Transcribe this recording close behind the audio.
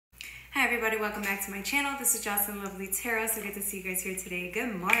Hi everybody, welcome back to my channel. This is Jocelyn Lovely Tarot. So good to see you guys here today.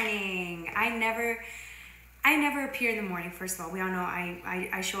 Good morning. I never appear in the morning. First of all, we all know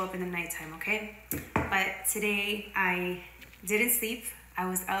I show up in the nighttime, okay? But today I didn't sleep. I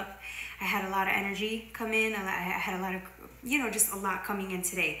was up. I had a lot of energy come in. I had a lot of, just a lot coming in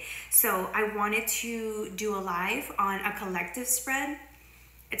today. So I wanted to do a live on a collective spread.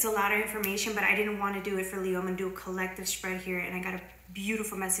 It's a lot of information, but I didn't want to do it for Leo. I'm going to do a collective spread here, and I got a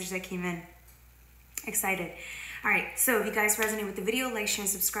beautiful message that came in. Excited. All right, so if you guys resonate with the video, like, share, and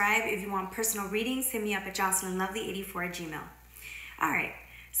subscribe. If you want personal readings, hit me up at jocelynlovely84@gmail.com. All right,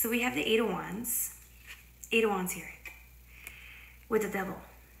 so we have the Eight of Wands. Eight of Wands here with the Devil.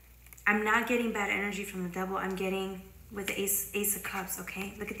 I'm not getting bad energy from the Devil. I'm getting with the Ace of Cups,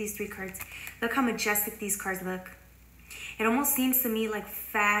 okay? Look at these three cards. Look how majestic these cards look. It almost seems to me like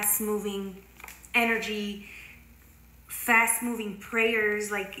fast-moving energy, fast-moving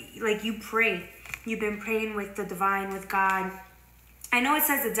prayers, like you pray. You've been praying with the divine, with God. I know it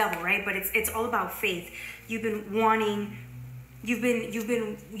says the Devil, right? But it's all about faith. You've been wanting, you've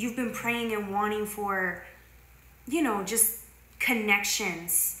been praying and wanting for, just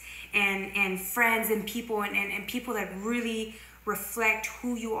connections and friends and people and people that really reflect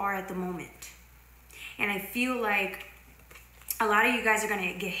who you are at the moment. And I feel like a lot of you guys are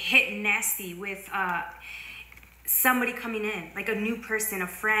going to get hit nasty with somebody coming in, like a new person, a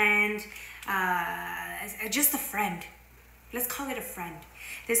friend, just a friend. Let's call it a friend.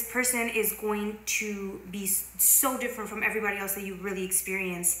 This person is going to be so different from everybody else that you really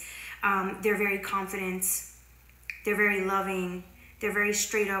experience. They're very confident. They're very loving. They're very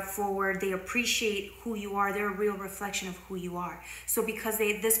straight up forward. They appreciate who you are. They're a real reflection of who you are. So because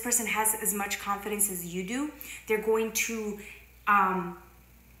this person has as much confidence as you do, they're going to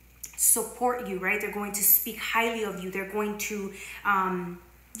support you, right? They're going to speak highly of you. They're going to,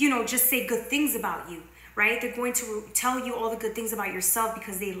 just say good things about you, right? They're going to tell you all the good things about yourself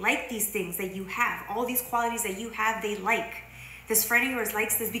because they like these things that you have. All these qualities that you have, they like. This friend of yours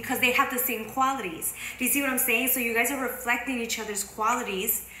likes this because they have the same qualities. Do you see what I'm saying? So you guys are reflecting each other's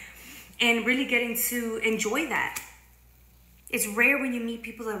qualities and really getting to enjoy that. It's rare when you meet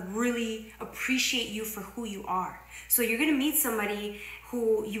people that really appreciate you for who you are. So you're going to meet somebody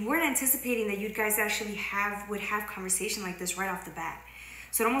who you weren't anticipating that you guys actually would have conversation like this right off the bat.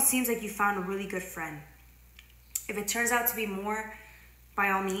 So it almost seems like you found a really good friend. If it turns out to be more,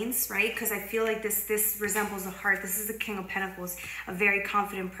 by all means, right? Because I feel like this resembles the heart. This is the King of Pentacles, a very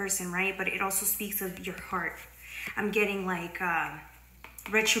confident person, right? But it also speaks of your heart. I'm getting like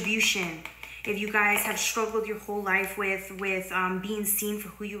retribution. If you guys have struggled your whole life with being seen for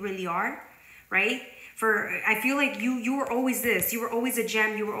who you really are, right? I feel like you were always this. You were always a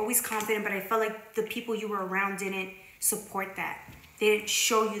gem. You were always confident, but I felt like the people you were around didn't support that. They didn't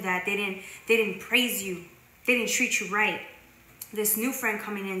show you that. They didn't praise you. They didn't treat you right. This new friend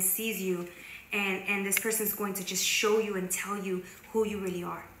coming in sees you, and this person's going to just show you and tell you who you really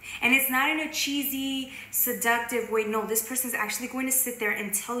are. And it's not in a cheesy, seductive way. No, this person's actually going to sit there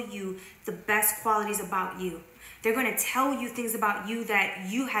and tell you the best qualities about you. They're going to tell you things about you that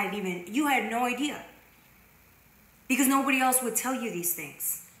you had no idea. Because nobody else would tell you these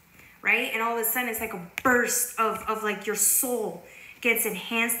things, right? And all of a sudden, it's like a burst of like your soul gets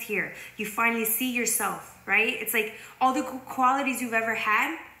enhanced here. You finally see yourself, right? It's like all the qualities you've ever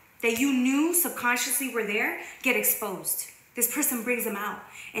had that you knew subconsciously were there get exposed. This person brings them out.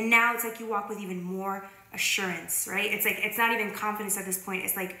 And now it's like you walk with even more assurance, right? It's like, it's not even confidence at this point.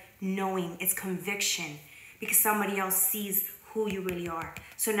 It's like knowing, it's conviction because somebody else sees who you really are.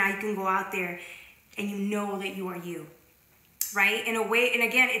 So now you can go out there and you know that you are you, right? In a way, and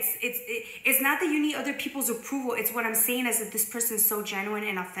again, it's not that you need other people's approval. It's what I'm saying is that this person is so genuine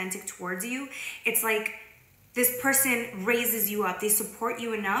and authentic towards you. It's like this person raises you up. They support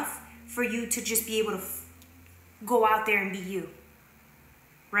you enough for you to just be able to go out there and be you,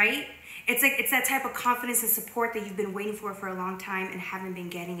 right? It's like, it's that type of confidence and support that you've been waiting for a long time and haven't been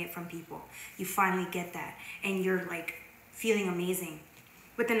getting it from people. You finally get that and you're like feeling amazing.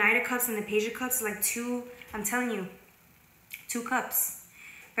 With the Knight of Cups and the Page of Cups, like I'm telling you, two cups.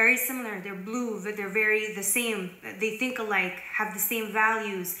 Very similar. They're blue. They're very the same. They think alike, have the same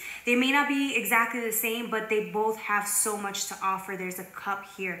values. They may not be exactly the same, but they both have so much to offer. There's a cup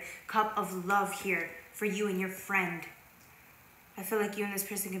here, cup of love here for you and your friend. I feel like you and this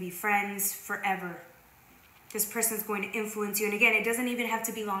person can be friends forever. This person's going to influence you. And again, it doesn't even have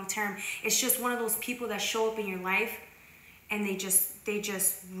to be long term. It's just one of those people that show up in your life and they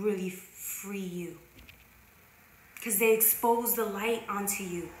just really free you. Because they expose the light onto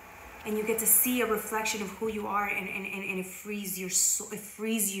you. And you get to see a reflection of who you are, and it frees your soul. It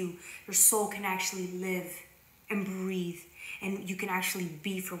frees you. Your soul can actually live and breathe, and you can actually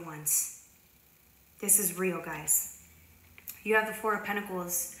be for once. This is real, guys. You have the Four of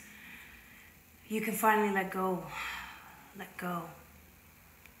Pentacles. You can finally let go. Let go.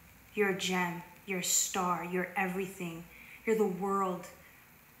 You're a gem. You're a star. You're everything. You're the world,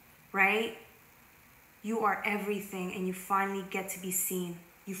 right? You are everything, and you finally get to be seen.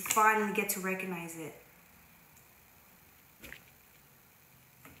 You finally get to recognize it.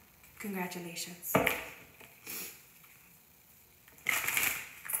 Congratulations. All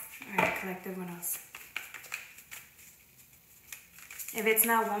right, collective, what else? If it's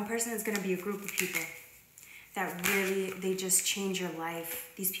not one person, it's going to be a group of people that really, they just change your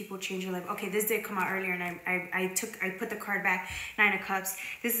life. These people change your life. Okay, this did come out earlier, and I put the card back. Nine of Cups.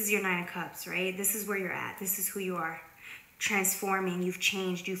 This is your Nine of Cups, right? This is where you're at. This is who you are. Transforming. You've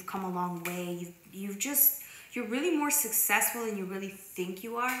changed. You've come a long way. You're really more successful than you really think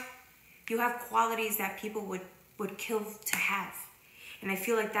you are. You have qualities that people would kill to have. And I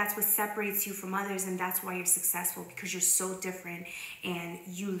feel like that's what separates you from others, and that's why you're successful, because you're so different and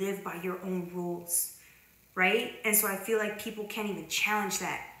you live by your own rules, right? And so I feel like people can't even challenge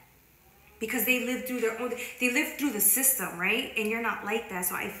that, because they live through they live through the system, right? And you're not like that.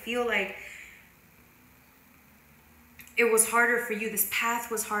 So I feel like it was harder for you. This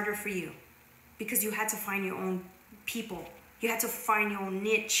path was harder for you because you had to find your own people. You had to find your own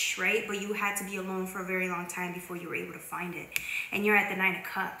niche, right? But you had to be alone for a very long time before you were able to find it. And you're at the Nine of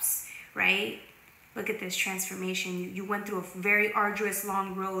Cups, right? Look at this transformation. You went through a very arduous,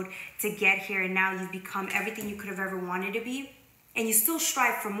 long road to get here, and now you've become everything you could have ever wanted to be. And you still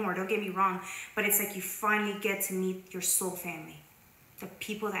strive for more, don't get me wrong, but it's like you finally get to meet your soul family. The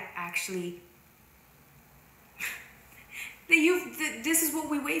people that actually... this is what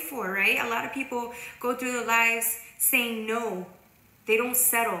we wait for, right? A lot of people go through their lives saying no. They don't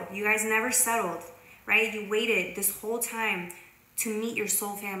settle. You guys never settled, right? You waited this whole time to meet your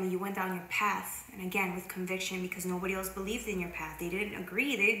soul family. You went down your path, and again, with conviction, because nobody else believed in your path. They didn't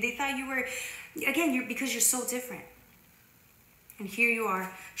agree. They thought you were, again, because you're so different. And here you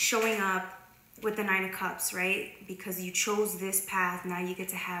are showing up with the Nine of Cups, right? Because you chose this path. Now you get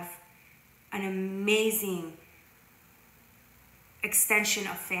to have an amazing extension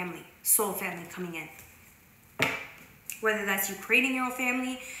of family, soul family coming in. Whether that's you creating your own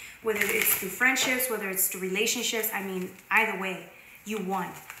family, whether it's through friendships, whether it's through relationships, I mean, either way, you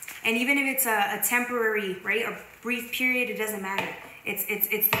won. And even if it's a temporary, right, a brief period, it doesn't matter.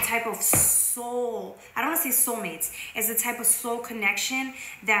 It's the type of soul, I don't want to say soulmates, it's the type of soul connection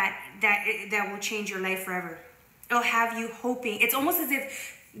that will change your life forever. It'll have you hoping. It's almost as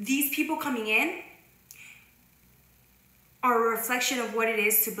if these people coming in are a reflection of what it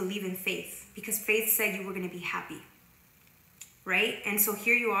is to believe in faith, because faith said you were going to be happy, right? And so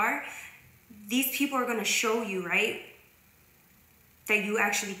here you are. These people are going to show you, right, that you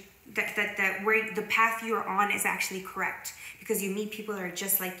actually, that where the path you're on is actually correct, because you meet people that are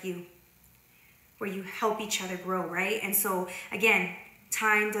just like you, where you help each other grow, right? And so again,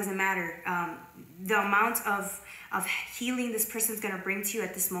 time doesn't matter. The amount of healing this person's going to bring to you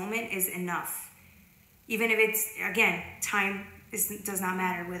at this moment is enough. Even if it's, again, time does not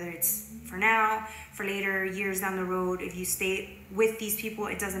matter, whether it's for now, for later, years down the road. If you stay with these people,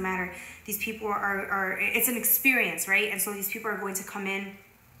 it doesn't matter. These people are it's an experience, right? And so these people are going to come in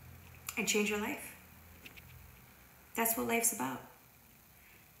and change your life. That's what life's about.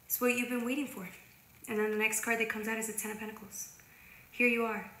 It's what you've been waiting for. And then the next card that comes out is the Ten of Pentacles. Here you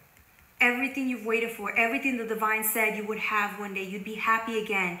are. Everything you've waited for, everything the divine said you would have one day. You'd be happy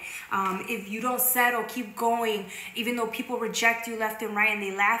again. If you don't settle, keep going. Even though people reject you left and right, and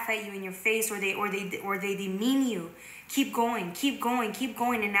they laugh at you in your face, or they demean you, keep going, keep going, keep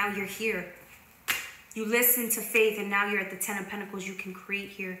going. And now you're here. You listen to faith, and now you're at the Ten of Pentacles. You can create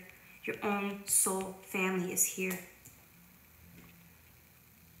here. Your own soul family is here.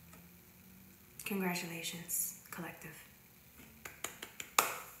 Congratulations, collective.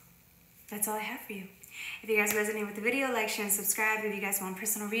 That's all I have for you. If you guys resonate with the video, like, share, and subscribe. If you guys want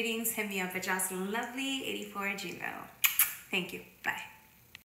personal readings, hit me up at JocelynLovely84@gmail.com. Thank you. Bye.